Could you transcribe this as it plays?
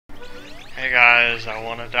Hey guys, I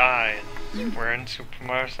wanna die. We're in Super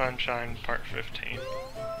Mario Sunshine Part 15.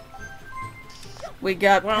 We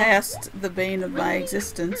got past the bane of my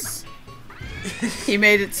existence. He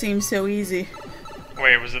made it seem so easy.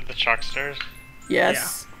 Wait, was it the Chucksters?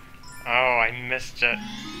 Yes. Yeah. Oh, I missed it.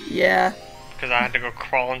 Yeah. Because I had to go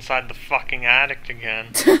crawl inside the fucking attic again.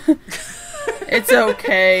 It's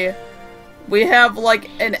okay. We have like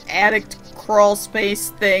an attic crawl space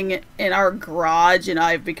thing in our garage, and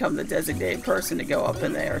I've become the designated person to go up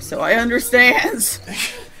in there, so I understand.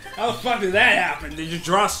 How the fuck did that happen? Did you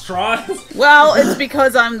draw straws? Well, it's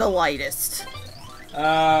because I'm the lightest.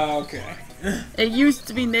 Okay. It used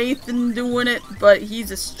to be Nathan doing it, but he's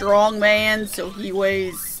a strong man, so he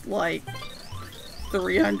weighs like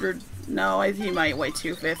 300. No, he might weigh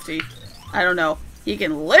 250. I don't know. He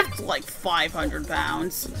can lift like 500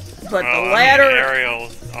 pounds, but the ladder... I mean,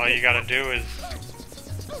 Ariel, all you gotta do is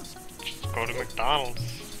just go to McDonald's.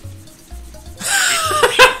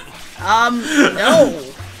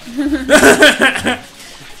 No.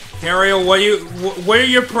 Ariel, what are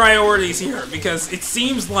your priorities here? Because it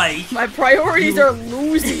seems like... My priorities are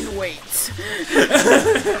losing weight.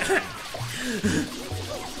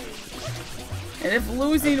 And if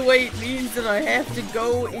losing weight means that I have to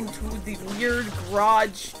go into the weird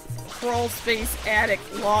garage crawl space attic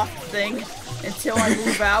loft thing until I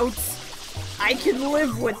move out, I can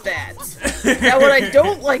live with that. Now what I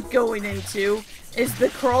don't like going into is the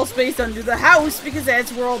crawl space under the house, because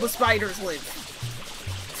that's where all the spiders live.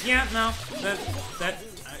 Yeah, no, that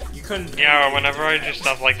you couldn't... Yeah, whenever I do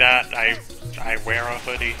stuff like that, I wear a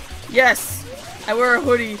hoodie. Yes, I wear a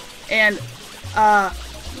hoodie, and,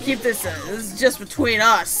 keep this is just between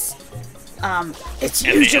us. It's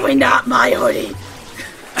usually not my hoodie.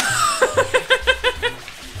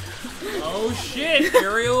 Oh shit,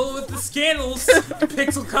 Ariel with the scandals.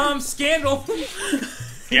 Pixelcom scandal.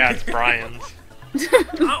 Yeah, it's Brian's.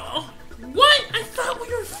 Oh, what? I thought we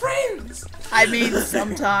were friends. I mean,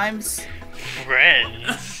 sometimes.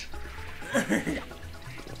 Friends?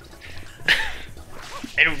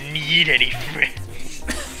 I don't need any friends.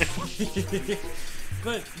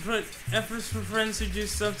 But F is for friends who do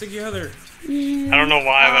stuff together. I don't know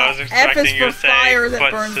why, but I was expecting you to say, fire that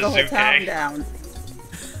but burns Suzuki. the whole town down.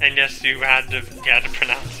 And yes, you had to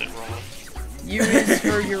pronounce it wrong. U is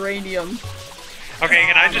for uranium. Okay,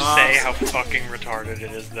 can I just say how fucking retarded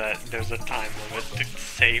it is that there's a time limit to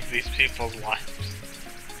save these people's lives?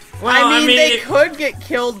 Well, I mean they could get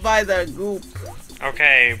killed by the goop.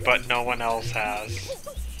 Okay, but no one else has.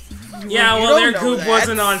 Yeah, well, their goop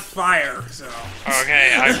wasn't on fire, so...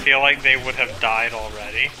 Okay, I feel like they would have died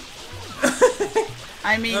already.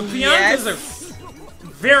 I mean, the Biancas are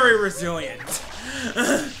very resilient.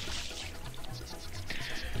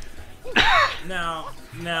 Now,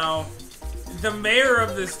 the mayor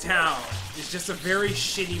of this town is just a very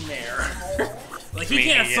shitty mayor. Like, he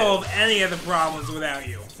can't solve any of the problems without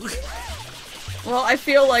you. Well, I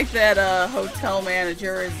feel like that hotel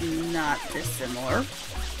manager is not dissimilar.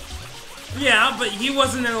 Yeah, but he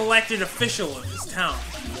wasn't an elected official of this town.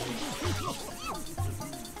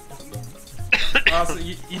 Also,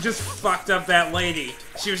 you just fucked up that lady.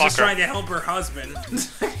 She was just trying to help her husband.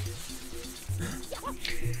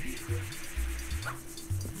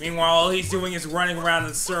 Meanwhile, all he's doing is running around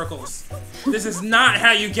in circles. This is not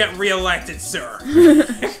how you get reelected, sir.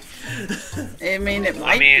 I mean, it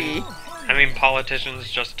might be. I mean, politicians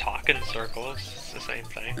just talk in circles. It's the same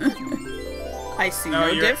thing. I see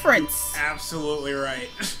no difference. Absolutely right.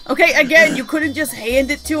 Okay, again, you couldn't just hand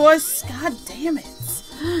it to us? God damn it.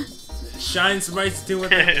 Shine smites do what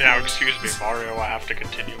they do. Now, excuse me, Mario, I have to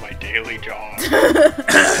continue my daily jog.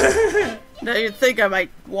 Now, you'd think I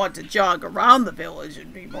might want to jog around the village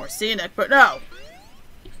and be more scenic, but no.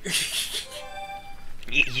 You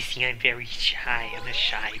see, I'm very shy. I'm a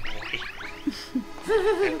shy boy. I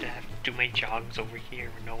have to do my jogs over here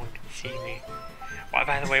where no one can see me. Why,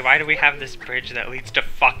 by the way, why do we have this bridge that leads to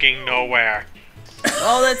fucking nowhere?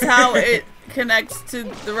 Well, that's how it connects to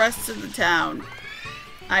the rest of the town.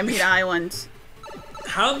 I mean, island.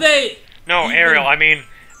 How they... No, Ariel, I mean,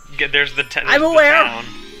 there's the town. I'm aware.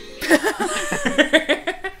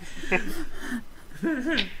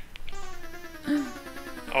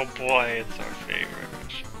 Oh boy, it's our favorite.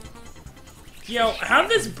 Yo, how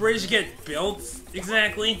did this bridge get built,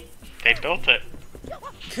 exactly? They built it.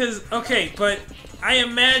 Cause, okay, but I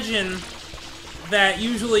imagine that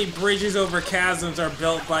usually bridges over chasms are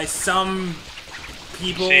built by some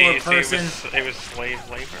people or person. It was slave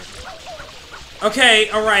labor. Okay,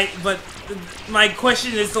 alright, but my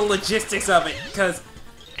question is the logistics of it, because...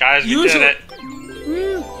 Guys, we did it.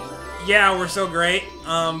 Yeah, we're so great,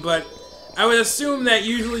 but I would assume that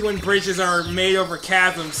usually when bridges are made over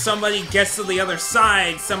chasms, somebody gets to the other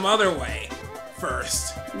side some other way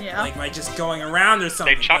first. Yeah. Like by just going around or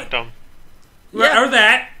something. They chucked them. Yeah. Or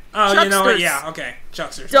that. Oh, you know what? Chucksters. Yeah, okay.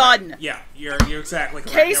 Chucksters. Done. Right. Yeah, you're exactly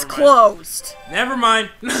correct. Case Never mind. closed. Never mind.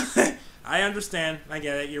 I understand. I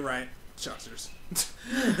get it. You're right. Chucksters.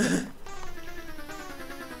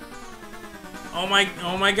 Oh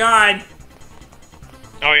my god.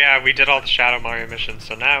 Oh yeah, we did all the Shadow Mario missions,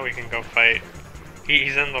 so now we can go fight.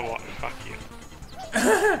 He's in the water. Fuck you.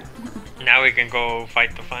 Now we can go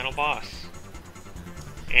fight the final boss.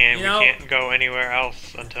 And You we know- can't go anywhere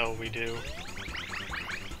else until we do.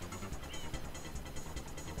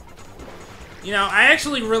 You know, I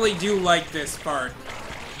actually really do like this part,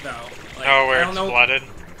 though. Like, Oh, where I it's don't know. flooded?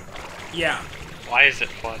 Yeah. Why is it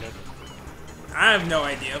flooded? I have no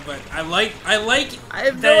idea, but I like. I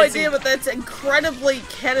have that no it's idea, but that's incredibly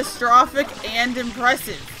catastrophic and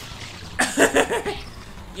impressive.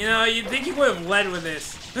 You know, you'd think you would have led with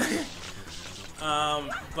this.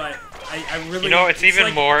 But I really. You know, it's even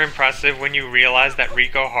like, more impressive when you realize that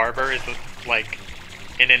Rico Harbor is, like,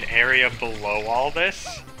 in an area below all this.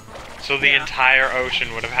 So the Yeah. entire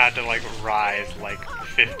ocean would have had to, like, rise, like,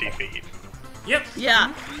 50 feet. Yep.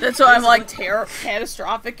 Yeah, that's why I'm like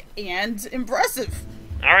catastrophic and impressive.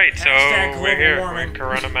 Alright, so Hashtag we're global here. We're warming. in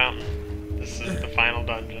Corona Mountain. This is the final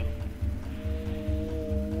dungeon.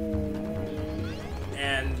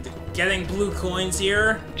 And getting blue coins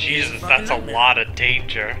here. is Jesus, fucking that's a nightmare. lot of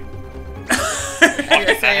danger. I Fuck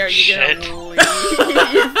gotta say, that are you shit. gonna leave?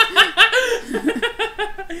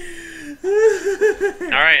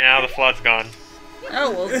 Alright, now the flood's gone.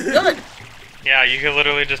 Oh, well, good. Yeah, you can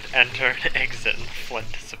literally just enter and exit and the flood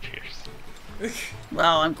disappears.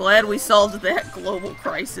 Well, I'm glad we solved that global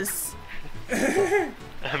crisis.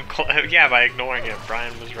 Yeah, by ignoring it,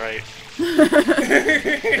 Brian was right.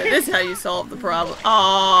 That is how you solve the problem.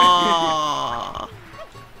 Aww.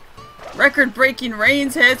 Record-breaking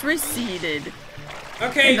rains has receded.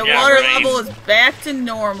 Okay. And the Yeah, water rain. level is back to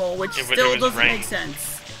normal, which It still was doesn't rain. make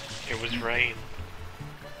sense. It was rain.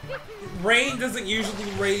 Rain doesn't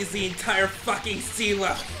usually raise the entire fucking sea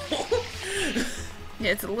level.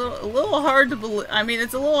 Yeah, it's a little hard to believe. I mean,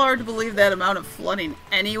 it's a little hard to believe that amount of flooding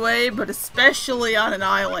anyway, but especially on an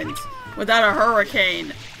island without a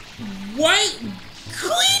hurricane. What?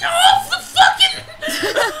 Clean off the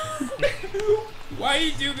fucking. Why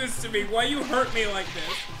you do this to me? Why you hurt me like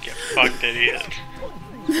this? Get fucked, idiot.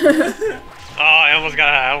 Oh, I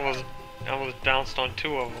almost bounced on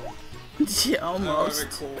two of them. Yeah, Oh, almost.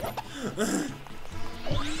 that'd be cool.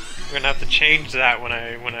 We're gonna have to change that when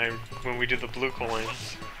we do the blue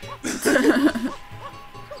coins.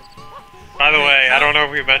 By the way, I don't know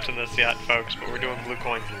if we mentioned this yet, folks, but we're doing blue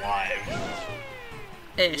coins live.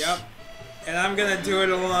 Ish. Yep. And I'm gonna do it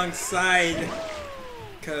alongside,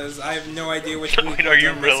 cause I have no idea which blue Wait, are coins you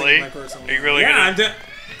I'm missing in really? my personal Are you one. really Yeah, gonna-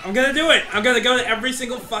 I'm gonna do it. I'm gonna go to every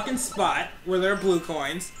single fucking spot where there are blue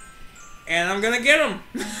coins, and I'm gonna get them.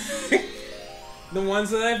 The ones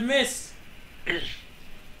that I've missed.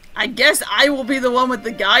 I guess I will be the one with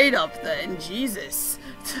the guide up then. Jesus.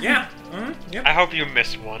 Yeah. Yep. I hope you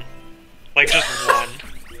miss one. Like, just one.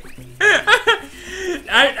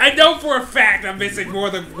 I know for a fact I'm missing more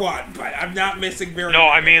than one, but I'm not missing very. No,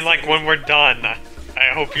 I many. mean, like, when we're done. I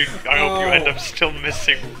hope you end Oh. up still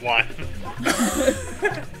missing one.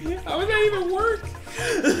 How would that even work?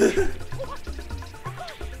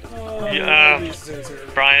 Oh, Yeah. these things are-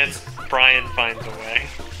 Brian finds a way.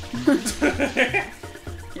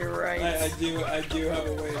 You're right. I do have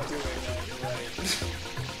a way of doing that. You're right.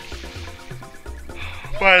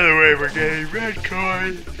 By the way, we're getting red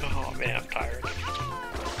coin. Oh man, I'm tired.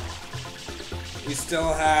 We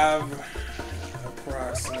still have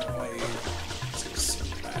approximately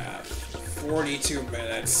 42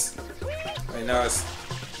 minutes. Wait, no, it's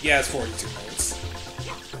 42 minutes.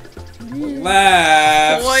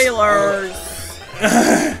 Left. Spoilers.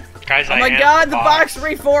 Guys, Oh I my am god, the box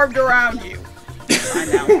reformed around you. I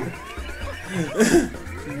know.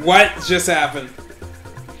 What just happened?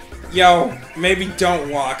 Yo, maybe don't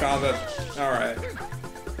walk on the. Alright.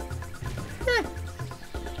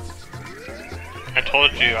 I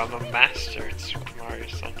told you, I'm a master at Super Mario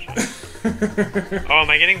Sunshine. Oh, am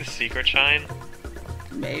I getting the secret shine?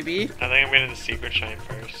 Maybe. I think I'm getting the secret shine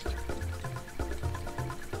first.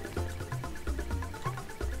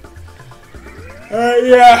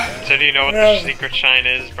 Yeah. So do you know what the secret shine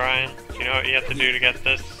is, Brian? Do you know what you have to do to get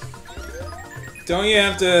this? Don't you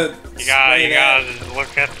have to. You spray that? gotta just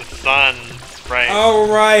look at the sun, spray.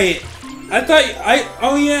 Oh right. I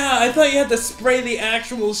thought you had to spray the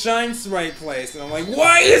actual shine sprite place, and I'm like,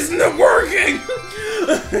 why isn't it working?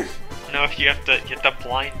 No, you have to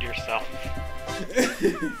blind yourself.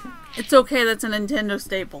 It's okay, that's a Nintendo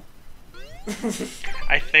staple.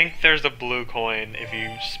 I think there's a blue coin if you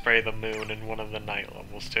spray the moon in one of the night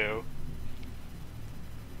levels too.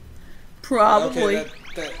 Probably.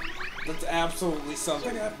 Okay, that's absolutely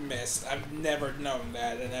something I've missed. I've never known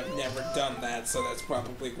that, and I've never done that, so that's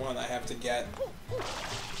probably one I have to get.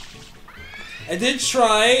 I did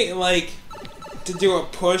try, like, to do a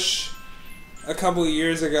push a couple of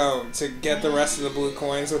years ago to get the rest of the blue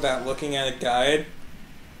coins without looking at a guide,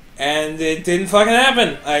 and it didn't fucking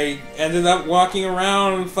happen. I ended up walking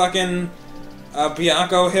around fucking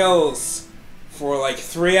Bianco Hills for like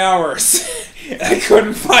 3 hours. I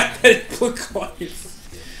couldn't find any blue coins.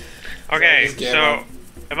 Okay, so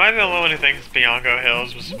am I the only one who thinks Bianco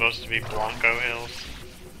Hills was supposed to be Blanco Hills?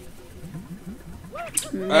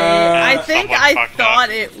 I think I thought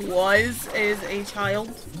up. it was as a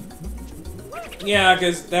child. Yeah,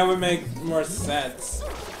 because that would make more sense,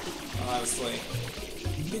 honestly.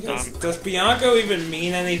 Because, does Bianco even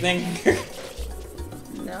mean anything?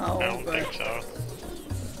 No, I don't think so.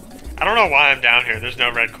 I don't know why I'm down here. There's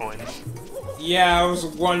no red coins. Yeah, I was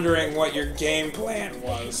wondering what your game plan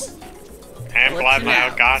was. I'm glad my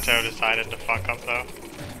Elgato decided to fuck up though.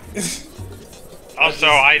 Also,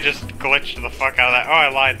 I just glitched the fuck out of that. Oh, I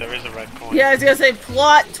lied. There is a red coin. Yeah, I was gonna say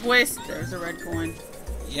plot twist. There's a red coin.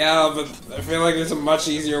 Yeah, but I feel like there's a much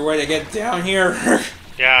easier way to get down here.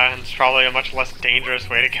 Yeah, and it's probably a much less dangerous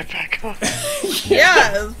way to get back on.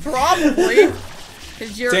 Yeah, probably.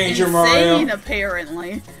 Because you're Danger, insane, Mario.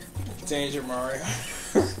 apparently. Danger, Mario.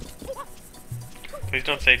 Please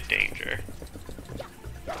don't say danger.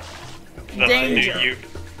 Danger.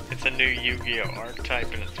 It's a new Yu-Gi-Oh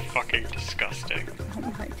archetype and it's fucking disgusting. Oh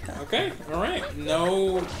my god. Okay, alright.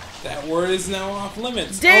 No, that word is now off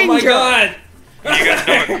limits. Danger. Oh my god!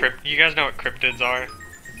 You guys know what cryptids are?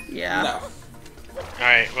 Yeah. No.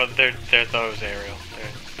 Alright, well they're those, Ariel.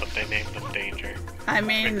 But they named them danger. I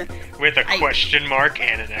mean, With a question mark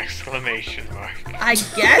and an exclamation mark. I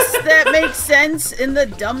guess that makes sense in the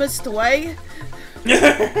dumbest way.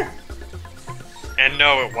 And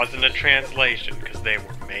no, it wasn't a translation, because they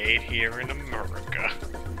were made here in America.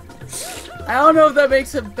 I don't know if that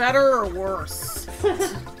makes it better or worse.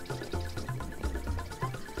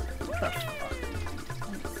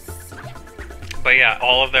 But yeah,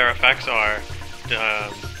 all of their effects are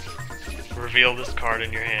reveal this card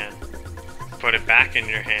in your hand, put it back in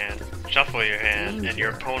your hand, shuffle your hand, and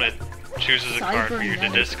your opponent chooses a card for you to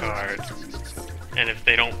discard. And if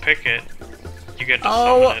they don't pick it, you get to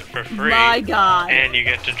summon it for free. My god. And you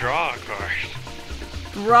get to draw a card.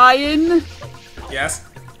 Brian, Yes?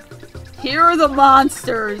 here are the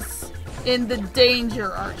monsters in the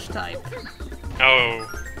danger archetype.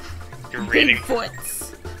 Oh, you're reading.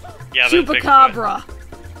 Bigfoots. Yeah, that's Bigfoot. Chupacabra.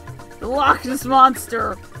 The Loch Ness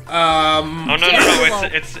Monster. Oh no,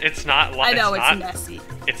 Jackalope. it's not. I know, it's not, Nessie.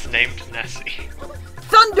 It's named Nessie.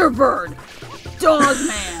 Thunderbird.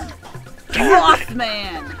 Dogman.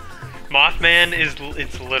 Mothman. Mothman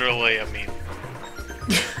it's literally a meme.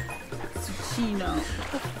 Tsuchino.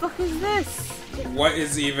 What the fuck is this? What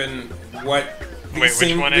is even... What... Wait,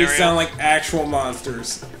 which one, These Ariel? sound like actual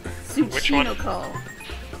monsters. Which one? Tsuchinoko.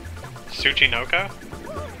 Tsuchinoko?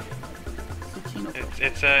 Tsuchinoko.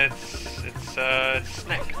 It's a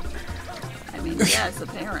snake. I mean, yes,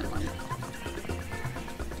 apparently.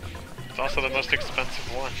 It's also the most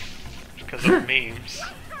expensive one because of memes.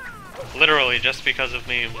 Literally, just because of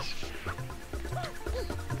memes. Oh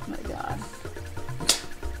my god.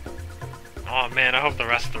 Oh man, I hope the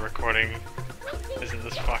rest of the recording isn't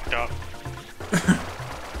this fucked up.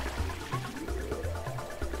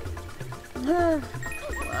 Well,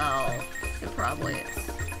 it probably is.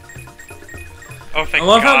 Oh, thank I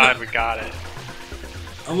love how God we got it.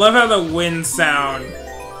 I love how the wind sound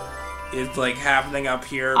is like happening up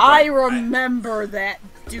here. But I remember that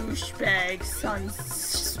douchebag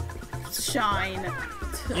sunshine.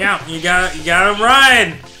 Yeah, you gotta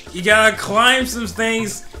ride. You gotta climb some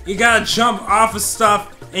things. You gotta jump off of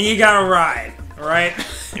stuff, and you gotta ride. All right.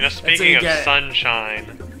 You know, speaking of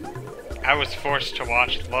sunshine, I was forced to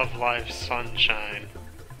watch Love Live Sunshine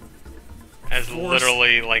as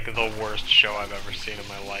literally like the worst show I've ever seen in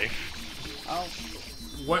my life. Oh.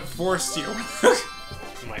 What forced you?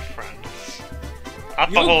 My friends.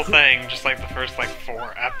 Not the whole thing, just like the first like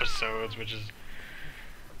 4 episodes, which is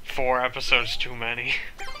 4 episodes too many.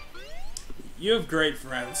 You have great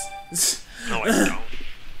friends. No, I don't.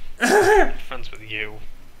 I'm friends with you.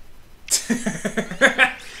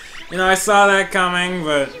 You know, I saw that coming,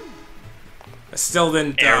 but I still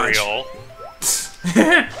didn't dodge. Ariel.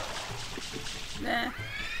 Nah.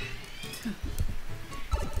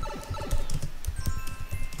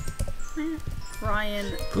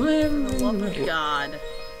 Ryan, for the love of God.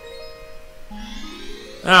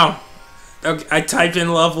 Oh. Okay, I typed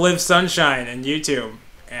in Love Live Sunshine in YouTube.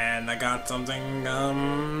 And I got something,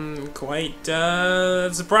 quite,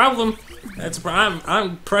 that's a problem.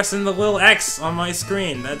 I'm pressing the little X on my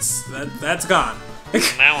screen. That's gone.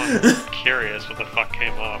 Now I'm curious what the fuck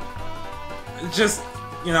came up. Just,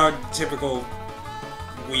 you know, typical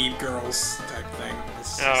weeb girls type thing.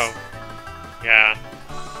 It's just... Oh. Yeah.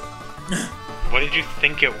 What did you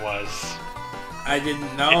think it was? I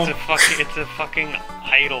didn't know. It's a fucking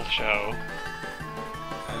idol show.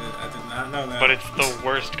 I did not know that. But it's the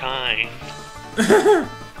worst kind.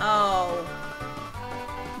 Oh.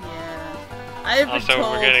 Yeah. I've been Also,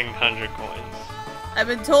 told, we're getting 100 coins. I've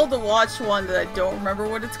been told to watch one that I don't remember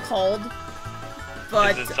what it's called.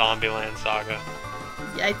 But Is it Zombieland Saga?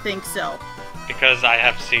 yeah, I think so. Because I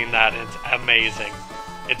have seen that, and it's amazing.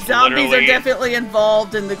 It's Zombies literally... are definitely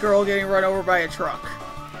involved in the girl getting run over by a truck.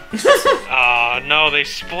 No, they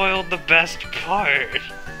spoiled the best part.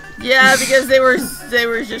 Yeah, because they were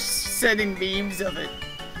just sending memes of it.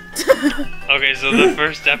 Okay, so the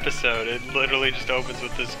first episode, it literally just opens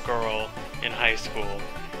with this girl in high school.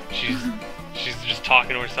 She's just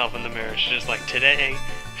talking to herself in the mirror. She's just like, today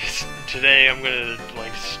I'm gonna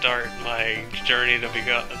like start my journey to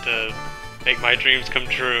make my dreams come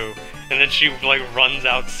true. And then she like runs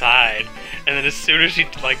outside, and then as soon as she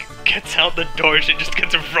like gets out the door, she just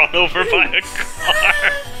gets run over by a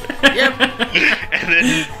car. Yep. And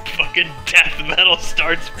then fucking death metal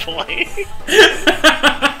starts playing.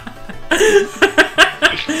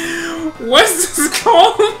 What's this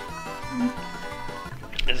called?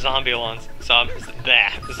 Zombieland Saga.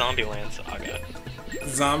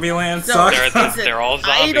 Zombieland So Saga? They're all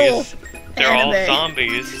idol zombies. They're all anime.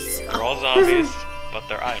 zombies. They're all zombies, but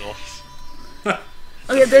they're idols.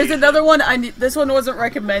 Okay, there's another one. This one wasn't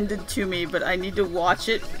recommended to me, but I need to watch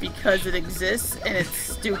it because it exists and it's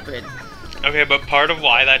stupid. Okay, but part of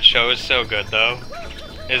why that show is so good though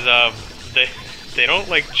is they don't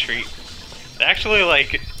like treat, they actually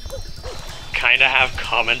like kind of have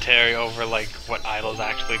commentary over like what idols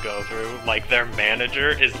actually go through. Like their manager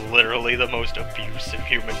is literally the most abusive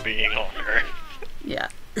human being on earth. Yeah.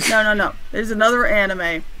 No. There's another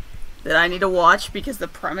anime that I need to watch because the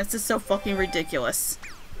premise is so fucking ridiculous.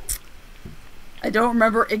 I don't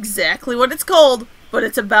remember exactly what it's called, but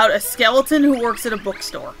it's about a skeleton who works at a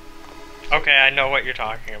bookstore. Okay, I know what you're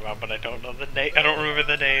talking about, but I don't know the name. I don't remember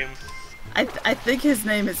the name. I think his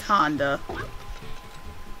name is Honda.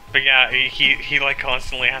 But yeah, he like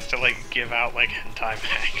constantly has to like give out like hentai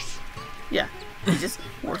mags. Yeah. He just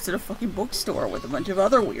works at a fucking bookstore with a bunch of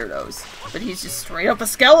other weirdos. But he's just straight up a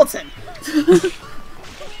skeleton.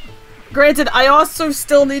 Granted, I also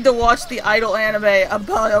still need to watch the idol anime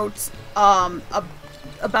about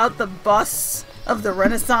the bus of the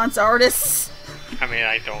Renaissance artists. I mean,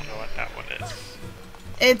 I don't know what that one is.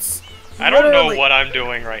 It's I don't know literally- what I'm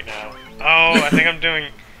doing right now. Oh, I think I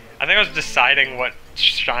was deciding what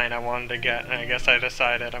shrine I wanted to get, and I guess I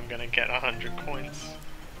decided I'm gonna get 100 coins.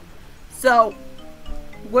 So,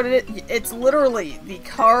 it's literally the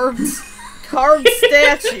carved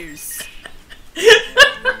statues.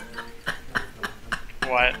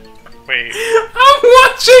 What? Wait. I'm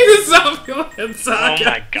watching the Zombieland Saga! Oh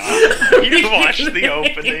my god. You watched the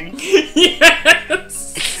opening?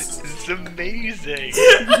 Yes! It's amazing.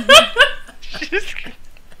 Just...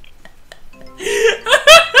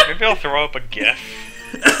 Maybe I'll throw up a gif.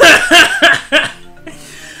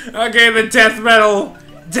 Okay, the death metal,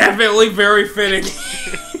 definitely very fitting.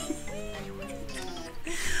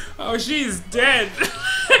 Oh, she's dead.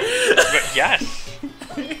 But yes.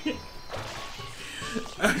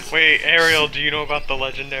 Wait, Ariel, do you know about the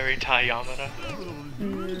legendary Tai Yamada?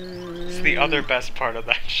 It's the other best part of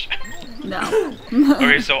that show. No.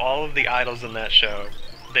 Okay, so all of the idols in that show,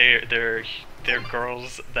 they're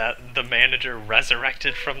girls that the manager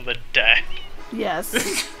resurrected from the dead.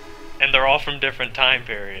 Yes. And they're all from different time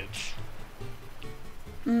periods.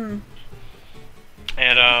 Mm.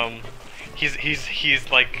 And he's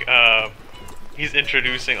like he's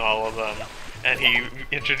introducing all of them, and he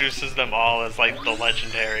introduces them all as like the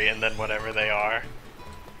legendary and then whatever they are.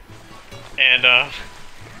 And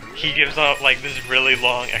he gives out like this really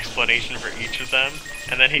long explanation for each of them,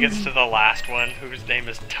 and then he gets to the last one, whose name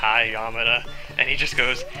is Tai Yamada, and he just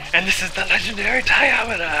goes, "And this is the legendary Tai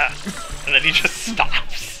Yamada," and then he just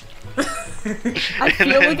stops. I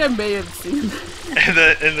feel like I may have seen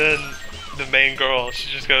that. And then the main girl, she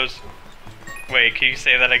just goes, "Wait, can you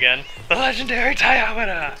say that again?" The legendary Tai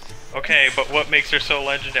Yamada. Okay, but what makes her so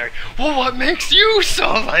legendary? Well, what makes you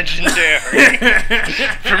so legendary?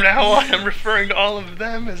 From now on, I'm referring to all of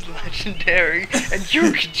them as legendary, and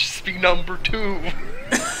you can just be number 2.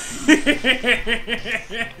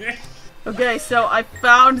 Okay, so I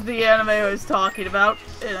found the anime I was talking about,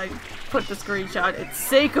 and I put the screenshot. It's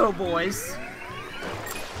Seiko Boys.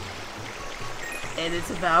 And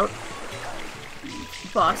it's about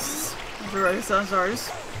busts of the Renaissance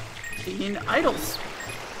artists being idols.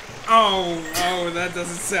 Oh, that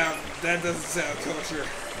doesn't sound kosher.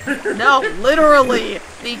 No, literally,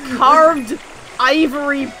 the carved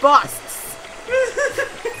ivory busts.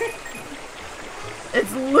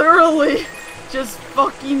 It's literally just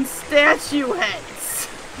fucking statue heads.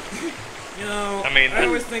 You know, I mean, I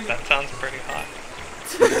always think that sounds pretty hot.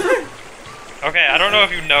 Okay, I don't know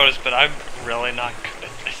if you've noticed, but I'm really not good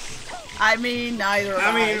at this. I mean, neither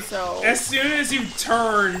am I, so... As soon as you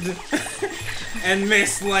turned and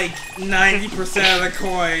missed like 90% of the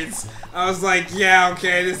coins, I was like, yeah,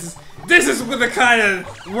 okay, this is what the kind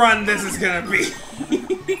of run this is gonna be.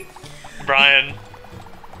 Brian,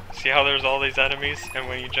 see how there's all these enemies, and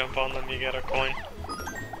when you jump on them, you get a coin?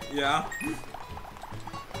 Yeah.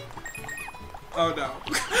 Oh no.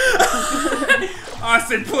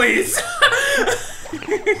 Austin, please!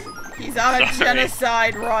 He's on a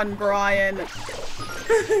genocide run, Brian.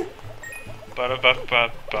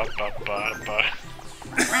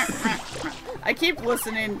 I keep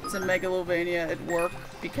listening to Megalovania at work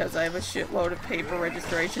because I have a shitload of paper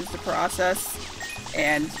registrations to process,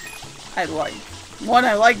 and I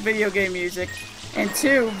like video game music, and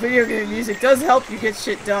 2, video game music does help you get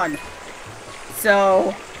shit done.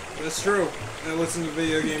 So... That's true. I listen to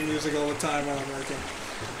video game music all the time while I'm working.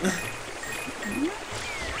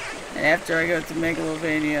 And after I go to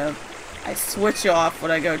Megalovania, I switch off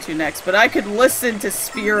what I go to next. But I could listen to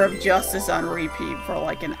Spear of Justice on repeat for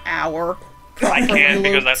like an hour. I can't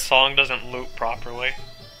because that song doesn't loop properly.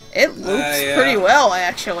 It loops pretty well,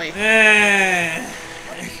 actually.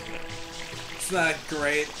 It's not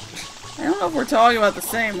great. I don't know if we're talking about the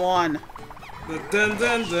same one. No,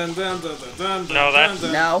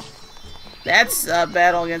 No. That's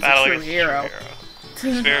Battle Against a True Hero.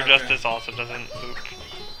 Spear of Justice also doesn't loop.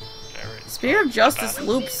 Spear of Justice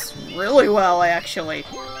loops really well, actually.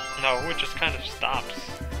 No, it just kind of stops.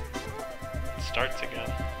 It starts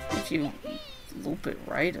again. If you loop it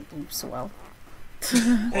right, it loops well.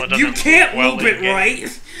 Well, you can't loop it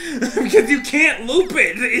right! Because you can't loop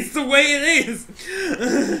it! It's the way it is!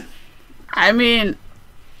 I mean...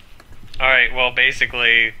 Alright, well,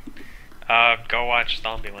 basically, go watch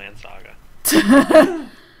Zombieland Saga.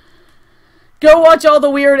 Go watch all the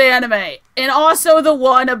weird anime. And also the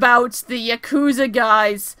one about the Yakuza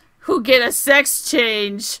guys who get a sex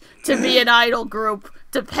change to be an idol group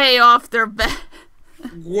to pay off their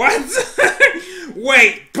What?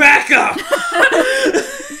 Wait, back up!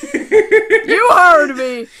 You heard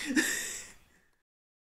me!